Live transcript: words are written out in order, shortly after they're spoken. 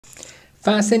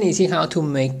Fast and easy how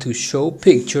to show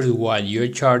pictures while you're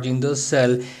charging the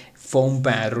cell phone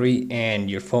battery, and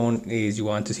your phone is, you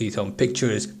want to see some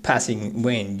pictures passing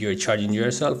when you're charging your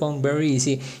cell phone. Very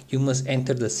easy. You must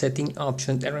enter the setting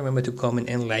option, and remember to comment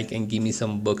and like and give me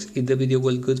some books if the video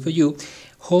was good for you.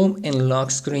 Home and lock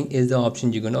screen is the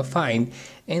option you're gonna find,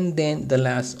 and then the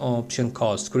last option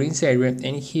called screensaver,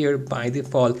 and here by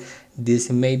default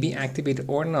this may be activated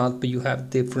or not, but you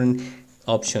have different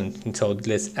options. So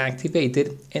let's activate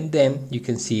it, and then you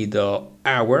can see the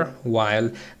hour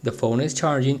while the phone is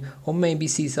charging, or maybe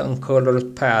see some colors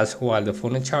pass while the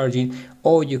phone is charging,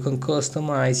 or you can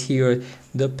customize here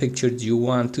the pictures you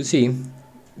want to see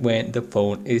when the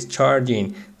phone is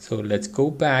charging. So let's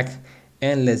go back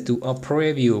and let's do a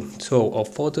preview. So a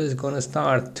photo is gonna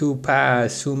start to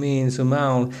pass, zoom in, zoom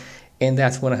out, and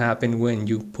that's what happens when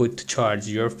you put to charge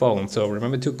your phone. So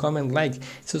remember to comment, like,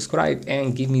 subscribe,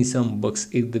 and give me some books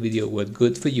if the video was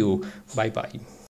good for you. Bye bye.